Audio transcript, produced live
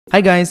Hi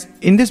guys,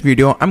 in this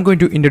video I'm going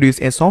to introduce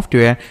a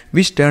software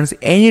which turns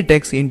any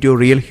text into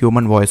real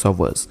human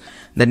voiceovers.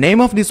 The name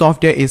of the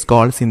software is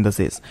called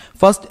Synthesys.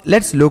 First,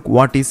 let's look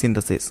what is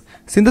Synthesys.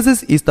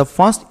 Synthesys is the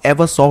first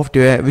ever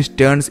software which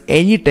turns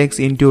any text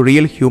into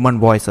real human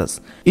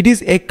voices. It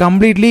is a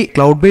completely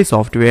cloud-based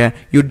software.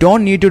 You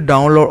don't need to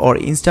download or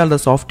install the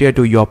software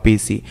to your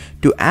PC.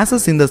 To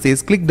access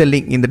Synthesys, click the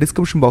link in the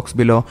description box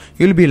below.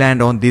 You'll be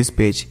land on this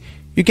page.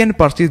 You can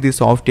purchase this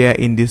software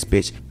in this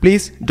page.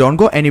 Please don't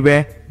go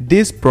anywhere.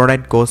 This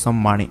product costs some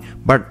money.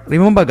 But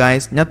remember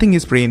guys, nothing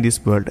is free in this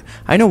world.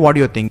 I know what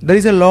you think. There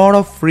is a lot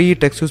of free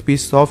text-to-speech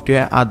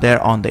software out there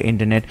on the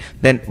internet.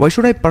 Then why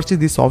should I purchase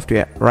this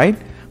software, right?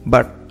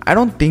 But I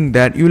don't think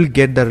that you will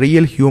get the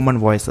real human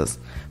voices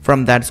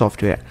from that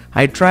software.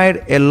 I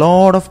tried a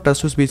lot of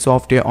text-to-speech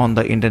software on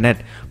the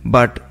internet,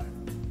 but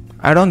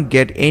I don't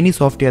get any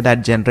software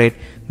that generate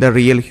the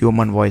real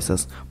human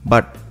voices.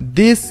 But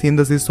this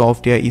Synthesys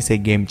software is a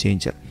game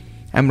changer.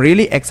 I'm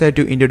really excited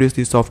to introduce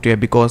this software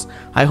because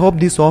I hope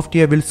this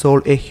software will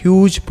solve a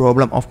huge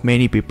problem of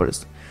many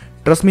people's.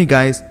 Trust me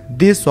guys,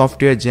 this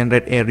software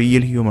generate a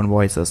real human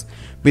voices.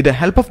 With the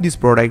help of this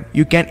product,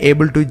 you can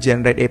able to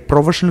generate a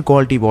professional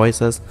quality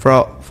voices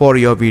for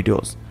your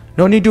videos.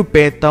 No need to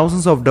pay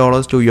thousands of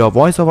dollars to your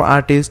voiceover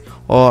artists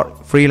or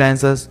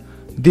freelancers.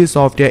 This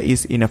software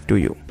is enough to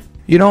you.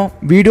 You know,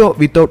 video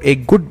without a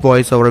good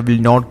voiceover will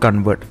not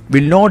convert,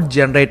 will not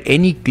generate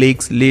any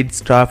clicks,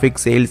 leads, traffic,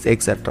 sales,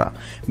 etc.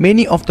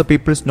 Many of the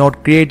people is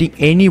not creating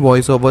any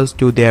voiceovers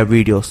to their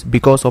videos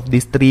because of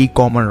these three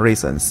common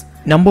reasons.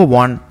 Number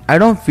 1, I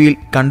don't feel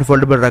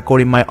comfortable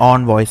recording my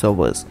own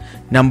voiceovers.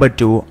 Number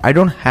 2, I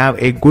don't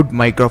have a good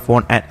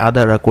microphone and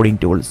other recording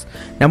tools.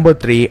 Number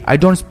 3, I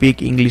don't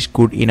speak English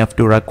good enough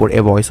to record a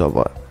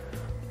voiceover.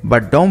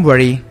 But don't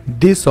worry,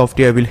 this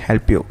software will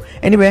help you.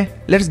 Anyway,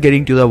 let's get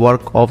into the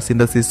work of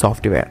Synthesys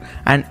software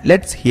and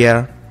let's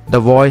hear the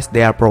voice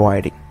they are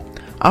providing.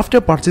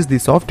 After purchase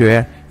this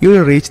software, you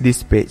will reach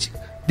this page.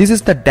 This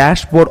is the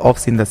dashboard of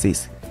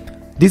Synthesys.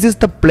 This is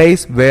the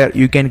place where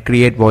you can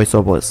create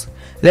voiceovers.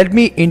 Let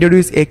me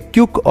introduce a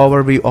quick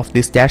overview of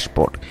this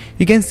dashboard.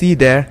 You can see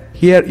there,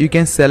 here you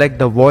can select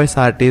the voice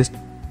artist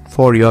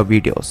for your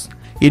videos.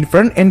 In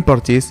front end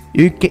purchase,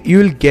 you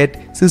will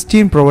get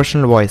 16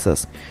 professional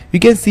voices.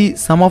 You can see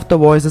some of the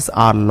voices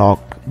are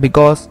locked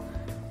because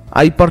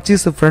I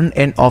purchased the front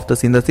end of the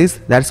Synthesys.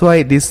 That's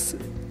why these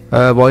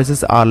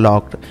voices are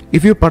locked.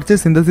 If you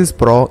purchase Synthesys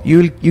Pro,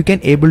 you can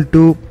able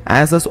to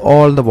access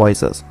all the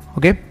voices.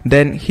 Okay.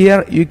 Then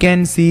here you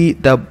can see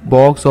the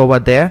box over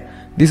there.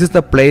 This is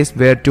the place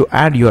where to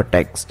add your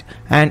text,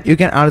 and you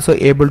can also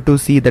able to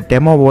see the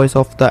demo voice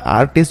of the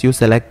artist you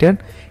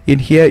selected. In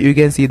here you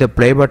can see the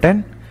play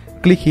button.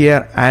 Click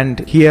here and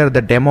hear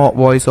the demo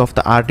voice of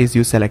the artist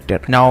you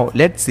selected. Now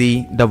let's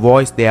see the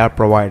voice they are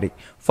providing.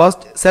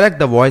 First, select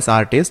the voice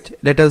artist.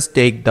 Let us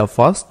take the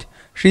first.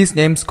 She's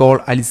name's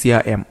called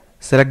Alicia M.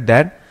 Select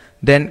that.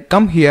 Then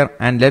come here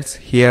and let's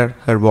hear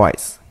her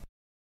voice.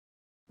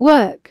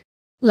 Work,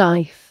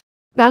 life,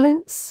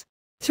 balance.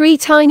 3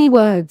 tiny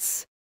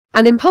words.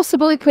 An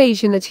impossible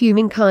equation that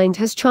humankind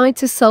has tried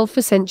to solve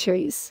for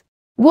centuries.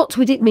 What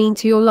would it mean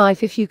to your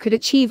life if you could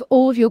achieve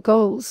all of your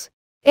goals?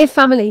 If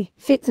family,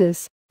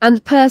 fitness,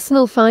 and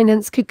personal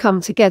finance could come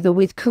together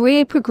with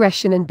career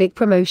progression and big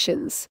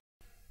promotions.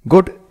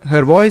 Good.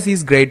 Her voice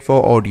is great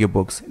for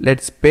audiobooks.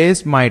 Let's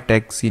paste my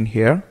text in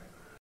here.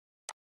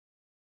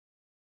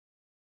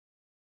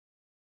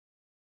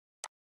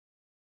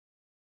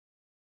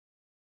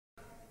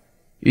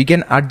 You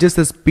can adjust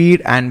the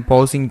speed and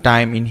pausing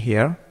time in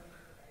here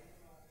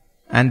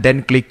and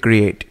then click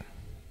create.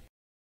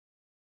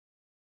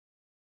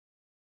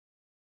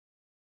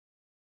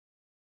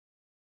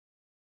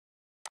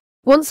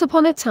 Once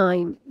upon a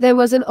time, there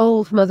was an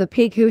old mother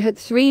pig who had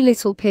 3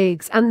 little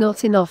pigs and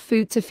not enough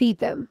food to feed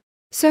them.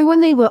 So when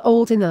they were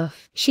old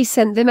enough, she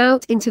sent them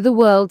out into the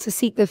world to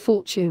seek their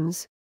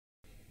fortunes.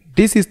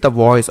 This is the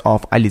voice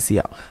of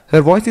Alicia.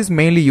 Her voice is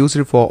mainly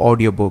used for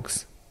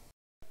audiobooks.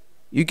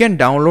 You can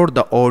download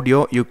the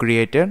audio you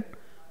created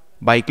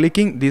by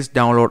clicking this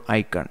download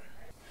icon.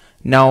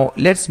 Now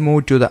let's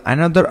move to the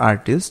another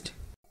artist.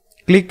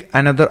 Click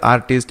another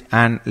artist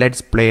and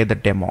let's play the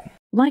demo.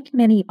 Like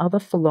many other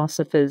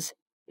philosophers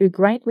who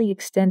greatly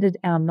extended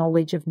our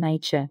knowledge of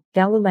nature,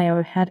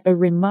 Galileo had a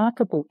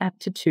remarkable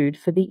aptitude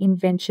for the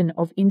invention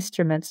of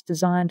instruments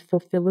designed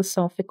for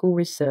philosophical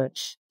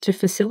research. To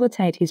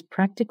facilitate his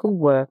practical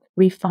work,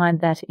 we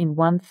find that in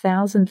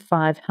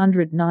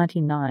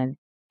 1599,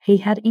 he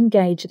had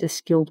engaged a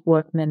skilled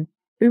workman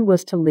who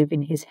was to live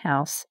in his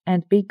house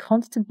and be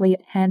constantly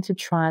at hand to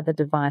try the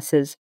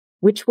devices,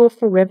 which were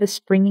forever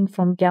springing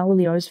from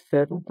Galileo's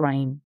fertile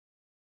brain.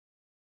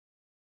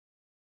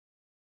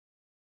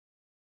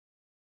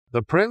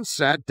 The prince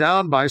sat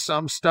down by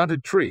some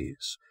stunted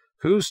trees,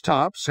 whose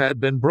tops had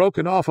been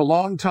broken off a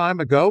long time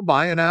ago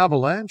by an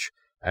avalanche,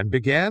 and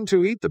began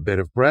to eat the bit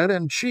of bread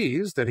and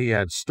cheese that he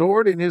had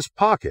stored in his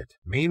pocket.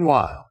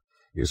 Meanwhile,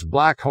 his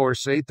black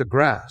horse ate the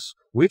grass,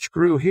 which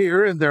grew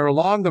here and there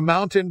along the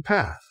mountain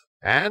path.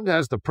 And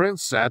as the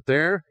prince sat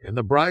there, in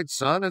the bright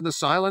sun and the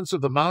silence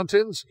of the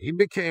mountains, he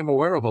became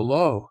aware of a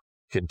low,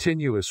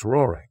 continuous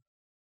roaring.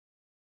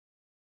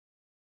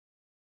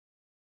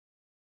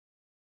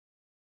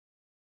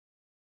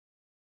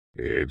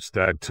 It's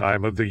that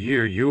time of the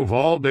year you've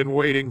all been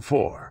waiting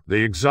for.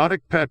 The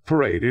exotic pet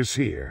parade is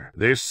here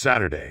this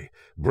Saturday.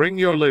 Bring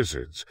your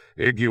lizards,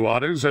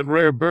 iguanas, and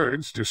rare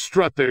birds to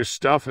strut their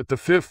stuff at the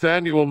 5th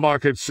Annual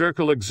Market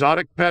Circle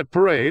Exotic Pet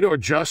Parade, or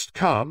just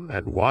come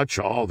and watch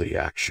all the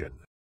action.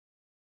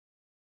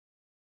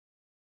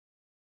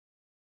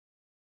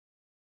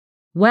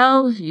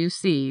 Well, you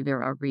see,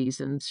 there are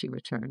reasons, she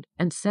returned,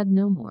 and said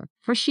no more,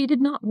 for she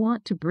did not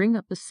want to bring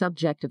up the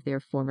subject of their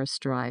former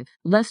strife,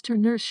 lest her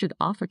nurse should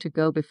offer to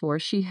go before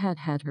she had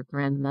had her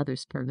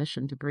grandmother's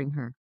permission to bring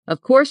her.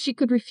 Of course she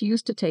could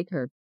refuse to take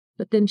her,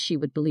 but then she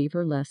would believe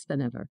her less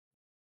than ever.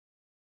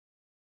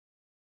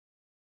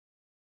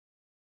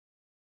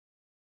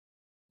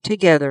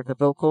 Together, the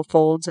vocal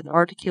folds and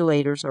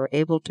articulators are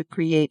able to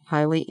create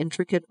highly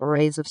intricate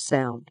arrays of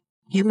sound.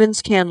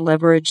 Humans can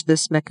leverage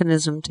this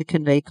mechanism to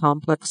convey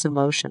complex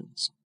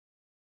emotions.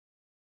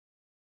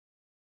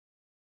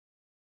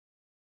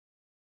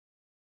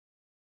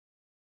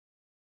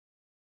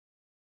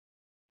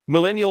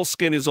 Millennial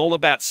Skin is all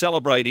about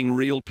celebrating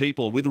real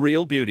people with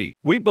real beauty.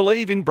 We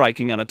believe in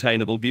breaking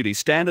unattainable beauty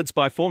standards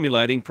by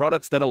formulating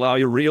products that allow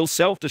your real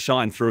self to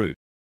shine through.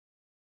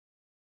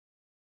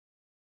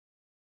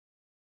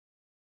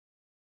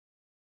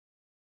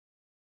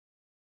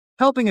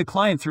 Helping a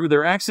client through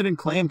their accident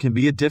claim can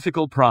be a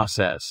difficult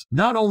process.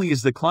 Not only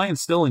is the client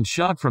still in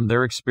shock from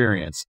their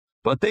experience,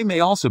 but they may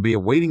also be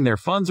awaiting their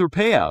funds or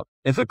payout.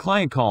 If a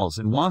client calls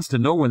and wants to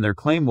know when their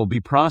claim will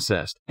be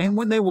processed and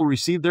when they will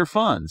receive their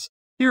funds,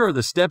 here are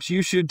the steps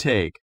you should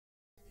take.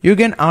 You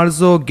can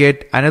also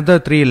get another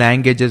 3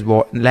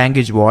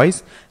 language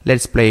voice.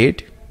 Let's play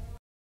it.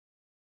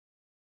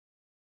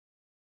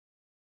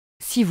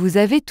 Si vous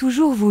avez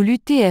toujours voulu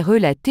TRE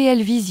la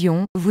TL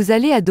Vision, vous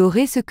allez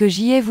adorer ce que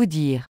j'y ai vous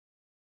dire.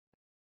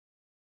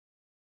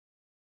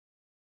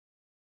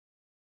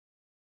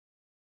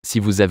 Si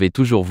vous avez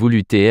toujours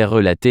voulu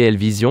TRE la TL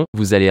Vision,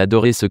 vous allez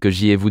adorer ce que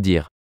j'y ai vous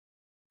dire.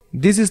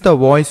 This is the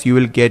voice you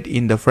will get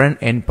in the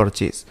front-end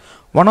purchase.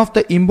 One of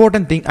the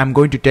important thing I'm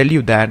going to tell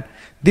you that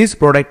this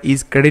product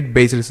is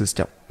credit-based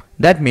system.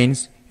 That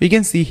means you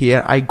can see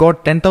here I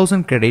got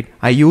 10,000 credit.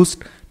 I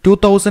used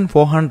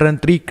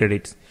 2,403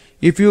 credits.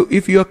 If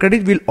your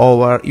credit will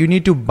over, you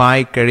need to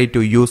buy credit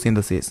to use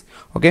synthesys.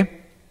 Okay,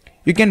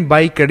 you can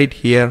buy credit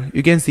here.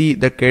 You can see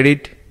the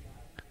credit.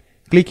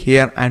 Click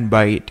here and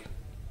buy it.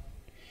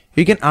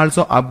 You can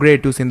also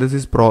upgrade to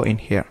Synthesys Pro in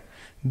here.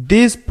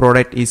 This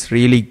product is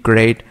really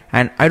great,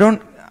 and I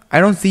don't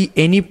see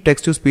any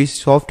text-to-speech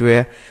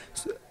software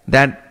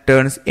that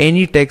turns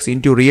any text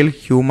into real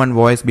human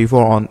voice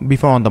before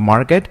on the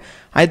market.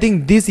 I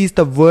think this is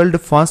the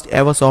world first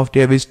ever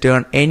software which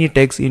turn any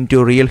text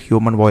into real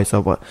human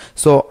voiceover.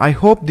 So I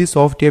hope this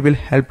software will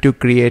help to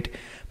create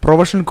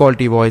professional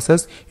quality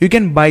voices. You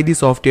can buy this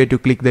software to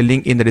click the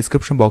link in the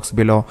description box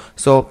below.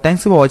 So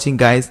thanks for watching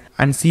guys,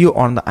 and see you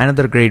on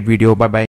another great video. Bye bye.